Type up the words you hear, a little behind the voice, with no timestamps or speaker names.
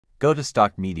Go to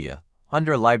Stock Media.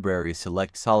 Under Library,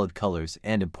 select Solid Colors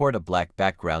and import a black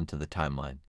background to the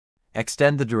timeline.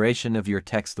 Extend the duration of your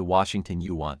text to Washington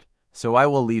you want, so I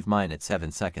will leave mine at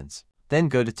 7 seconds. Then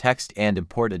go to Text and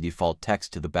import a default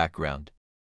text to the background.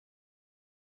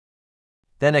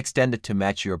 Then extend it to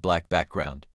match your black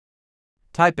background.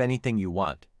 Type anything you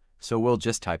want, so we'll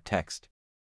just type text.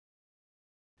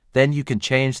 Then you can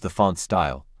change the font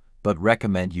style, but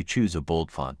recommend you choose a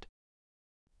bold font.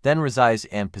 Then resize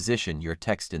and position your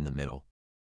text in the middle.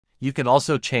 You can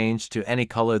also change to any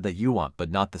color that you want, but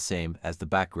not the same as the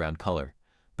background color,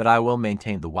 but I will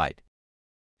maintain the white.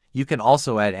 You can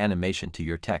also add animation to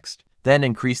your text, then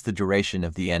increase the duration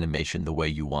of the animation the way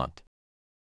you want.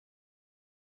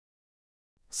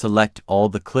 Select all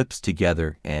the clips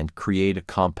together and create a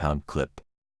compound clip.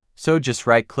 So just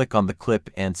right-click on the clip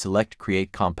and select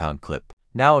Create Compound Clip.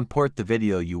 Now import the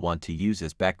video you want to use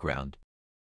as background.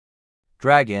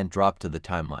 Drag and drop to the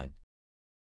timeline.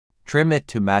 Trim it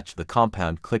to match the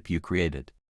compound clip you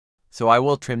created. So I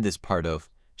will trim this part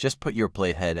off. Just put your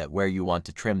playhead at where you want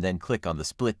to trim, then click on the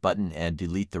split button and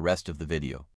delete the rest of the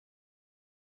video.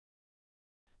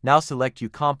 Now select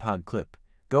your compound clip.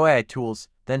 Go Add Tools,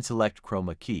 then select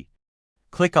Chroma key.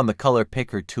 Click on the color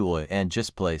picker tool and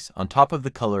just place on top of the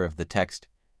color of the text,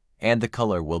 and the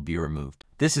color will be removed.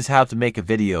 This is how to make a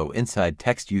video inside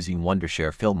text using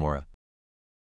Wondershare Filmora.